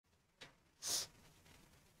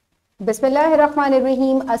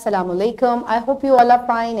Bismillahirrahmanirrahim. Assalamu alaikum. I hope you all are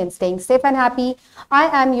fine and staying safe and happy. I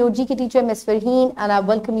am your GK teacher, Ms. Farheen, and I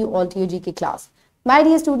welcome you all to your GK class. My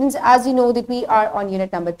dear students, as you know that we are on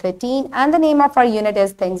unit number 13 and the name of our unit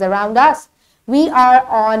is Things Around Us. We are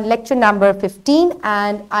on lecture number 15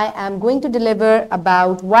 and I am going to deliver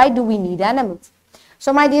about why do we need animals.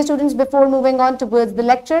 So my dear students, before moving on towards the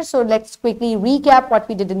lecture, so let's quickly recap what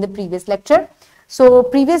we did in the previous lecture. So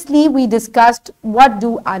previously we discussed what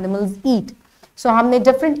do animals eat. So हमने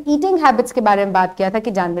different eating habits के बारे में बात किया था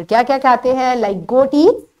कि जानवर क्या क्या खाते हैं, like goat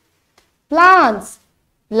eats plants,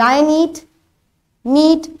 lion eat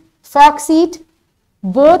meat, fox eat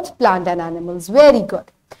both plant and animals. Very good.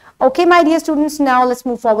 Okay, my dear students, now let's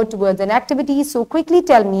move forward towards an activity. So quickly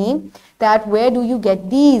tell me that where do you get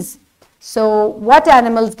these? So what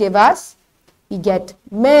animals give us? We get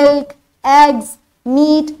milk, eggs,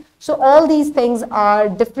 meat. So all these things are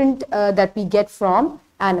different that we get from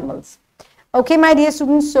animals. Okay, my dear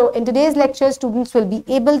students, so in today's lecture, students will be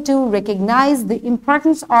able to recognize the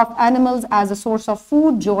importance of animals as a source of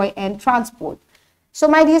food, joy and transport. So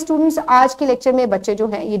my dear students, आज के lecture में बच्चे जो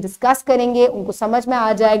हैं ये discuss करेंगे, उनको समझ में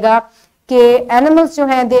आ जाएगा कि animals जो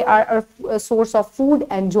हैं they are a source of food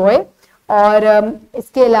and joy और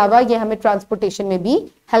इसके अलावा ये हमें transportation में भी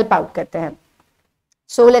help out करते हैं.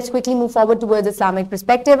 So let's quickly move forward towards Islamic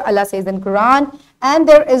perspective. Allah says in Quran, and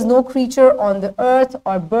there is no creature on the earth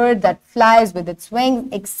or bird that flies with its wings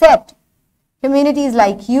except communities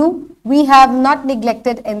like you. We have not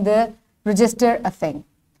neglected in the register a thing.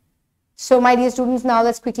 So my dear students, now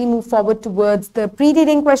let's quickly move forward towards the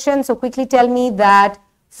pre-reading question. So quickly tell me that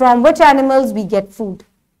from which animals we get food?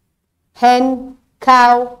 Hen,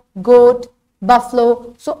 cow, goat,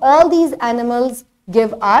 buffalo. So all these animals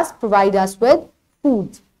provide us with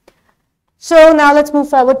food. So now let's move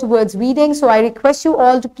forward towards reading. So I request you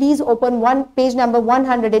all to please open page number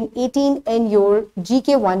 118 in your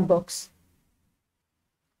GK1 books.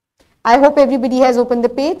 I hope everybody has opened the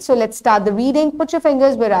page. So let's start the reading. Put your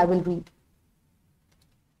fingers where I will read.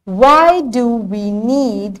 Why do we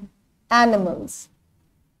need animals?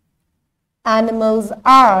 Animals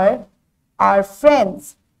are our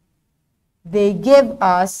friends. They give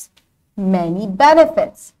us many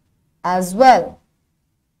benefits as well.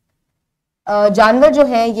 जानवर जो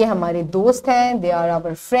हैं ये हमारे दोस्त हैं, they are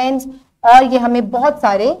our friends और ये हमें बहुत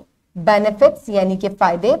सारे benefits यानी कि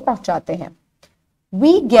फायदे पहुंचाते हैं.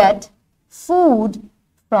 We get food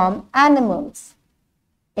from animals.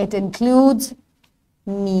 It includes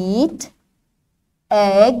meat,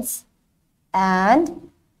 eggs and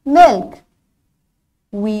milk.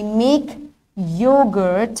 We make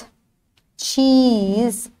yogurt,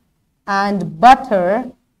 cheese and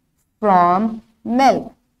butter from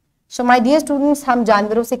milk. So my dear students, हम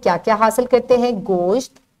जानवरों से क्या क्या हासिल करते हैं?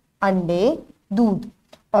 गोश्त, अंडे, दूध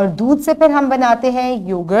और दूध से फिर हम बनाते हैं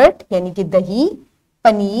योगर्ट यानी कि दही,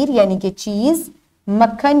 पनीर यानी कि चीज,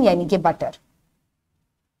 मक्खन यानी कि butter.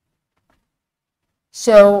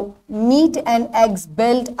 So meat and eggs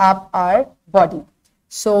build up our body.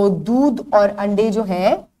 So दूध और अंडे जो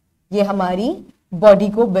हैं ये हमारी बॉडी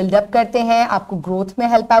को बिल्ड अप करते हैं, आपको ग्रोथ में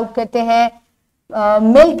हेल्प आउट करते हैं.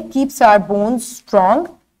 Milk keeps our bones strong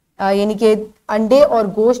यानी कि अंडे और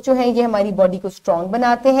गोश्त जो है ये हमारी बॉडी को स्ट्रॉन्ग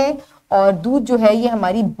बनाते हैं और दूध जो है ये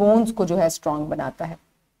हमारी बोन्स को जो है स्ट्रॉन्ग बनाता है.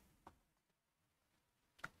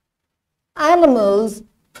 Animals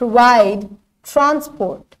provide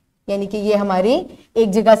transport यानी कि ये हमारे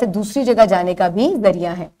एक जगह से दूसरी जगह जाने का भी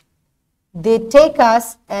जरिया है. They take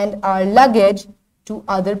us and our luggage to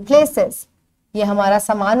other places. ये हमारा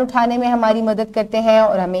सामान उठाने में हमारी मदद करते हैं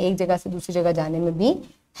और हमें एक जगह से दूसरी जगह जाने में भी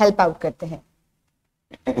हेल्प आउट करते हैं.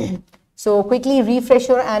 So quickly refresh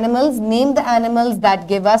your animals. Name the animals that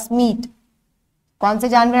give us meat. कौन से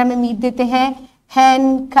जानवर हमें मीट देते हैं?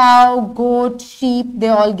 Hen, cow, goat, sheep, they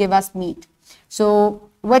all give us meat. So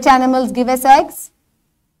which animals give us eggs?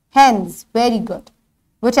 Hens, very good.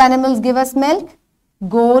 Which animals give us milk?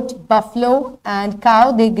 Goat, buffalo and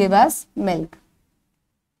cow, they give us milk.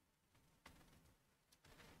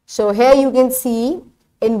 So here you can see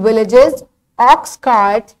in villages, ox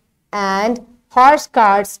cart and horse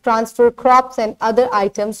carts transfer crops and other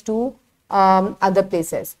items to other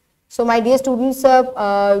places. So my dear students,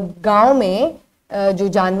 गांव में जो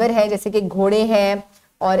जानवर हैं जैसे कि घोड़े हैं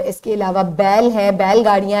और इसके अलावा बैल हैं,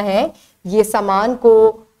 बैलगाड़ियां हैं, ये सामान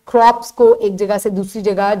को, क्रॉप्स को एक जगह से दूसरी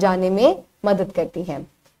जगह जाने में मदद करती हैं.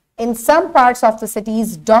 In some parts of the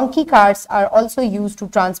cities, donkey carts are also used to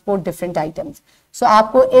transport different items. So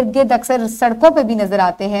आपको इर्द गिर्द अक्सर सड़कों पे भी नजर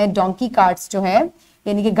आते हैं डोंकी कार्ट्स जो हैं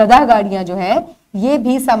यानी कि गधा गाड़ियां जो हैं ये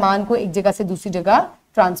भी सामान को एक जगह से दूसरी जगह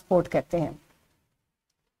ट्रांसपोर्ट करते हैं.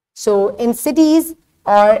 So in cities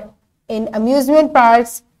or in amusement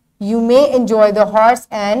parks, you may enjoy the horse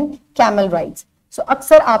and camel rides. So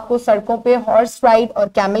अक्सर आपको सड़कों पे हॉर्स राइड और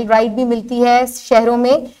कैमल राइड भी मिलती है शहरों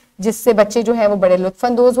में, जिससे बच्चे जो हैं वो बड़े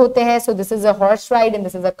लुत्फानंदोज होते हैं. So this is a horse ride and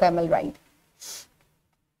this is a camel ride.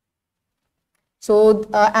 So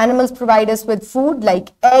animals provide us with food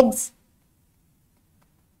like eggs,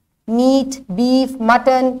 meat, beef,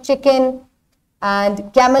 mutton, chicken, and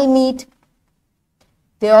camel meat.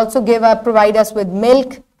 They also provide us with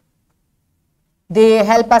milk. They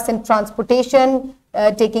help us in transportation,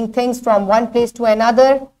 taking things from one place to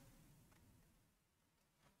another.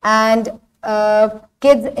 And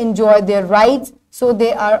kids enjoy their rides, so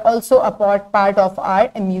they are also a part of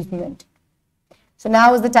our amusement. So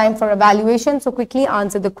now is the time for evaluation. So quickly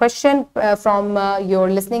answer the question from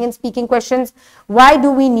your listening and speaking questions. Why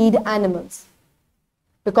do we need animals?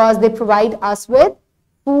 Because they provide us with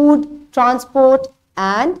food, transport,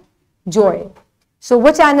 and joy. So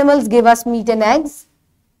which animals give us meat and eggs?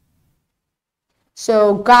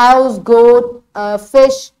 So cows, goat,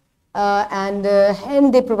 fish, and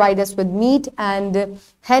hen, they provide us with meat, and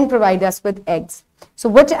hen provide us with eggs. So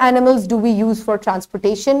which animals do we use for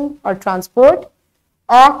transportation or transport?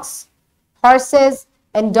 Ox, horses,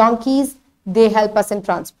 and donkeys, they help us in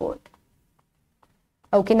transport.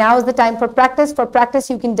 Okay, now is the time for practice. For practice,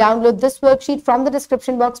 you can download this worksheet from the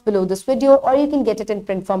description box below this video, or you can get it in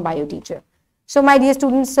print from Bio Teacher. So my dear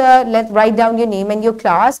students, let's write down your name and your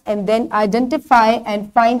class, and then identify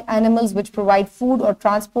and find animals which provide food or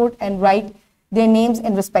transport and write their names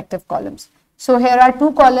in respective columns. So here are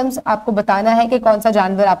two columns. आपको बताना है कि कौन सा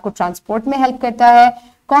जानवर आपको transport में help करता है,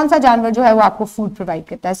 कौन सा जानवर जो है वो आपको फूड प्रोवाइड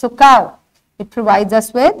करता है. So cow, it provides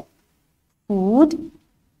us with food.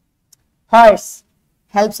 Horse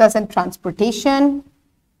helps us in transportation.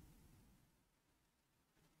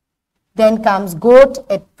 Then comes goat,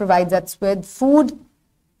 it provides us with food.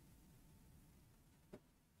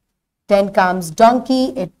 Then comes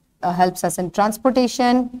donkey, it helps us in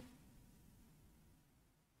transportation.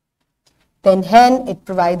 Then hen, it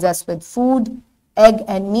provides us with food, egg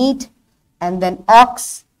and meat. And then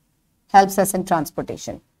ox helps us in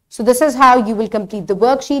transportation. So this is how you will complete the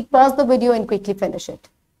worksheet. Pause the video and quickly finish it.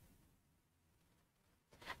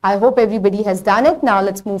 I hope everybody has done it. Now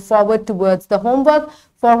let's move forward towards the homework.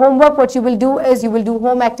 For homework, what you will do is you will do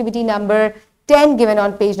home activity number 10 given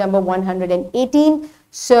on page number 118.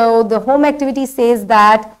 So the home activity says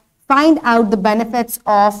that find out the benefits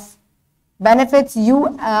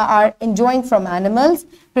you are enjoying from animals.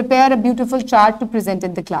 Prepare a beautiful chart to present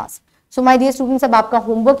in the class. So my dear students, अब आपका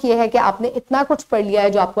homework ये है कि आपने इतना कुछ पढ़ लिया है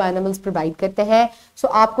जो आपको एनिमल्स प्रोवाइड करते हैं. सो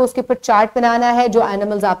आपको उसके ऊपर चार्ट बनाना है जो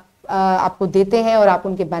एनिमल्स आपको देते हैं और आप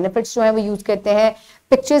उनके बेनिफिट्स जो है वो यूज करते हैं.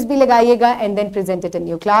 पिक्चर्स भी लगाइएगा and then present it in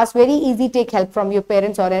your class. Very easy. Take help from your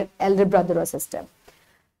parents और एल्डर ब्रदर और sister.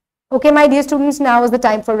 Okay, my dear students, now is the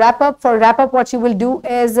time for wrap up. For wrap up, what you will do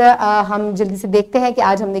is हम जल्दी से देखते हैं कि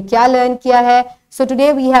आज हमने क्या learn किया है. So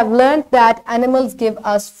today we have learned that animals give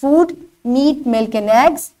us food, meat, milk and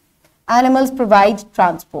eggs. Animals provide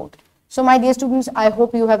transport. So my dear students, I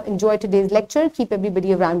hope you have enjoyed today's lecture. Keep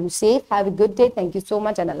everybody around you safe. Have a good day. Thank you so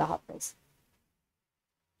much and Allah Hafiz.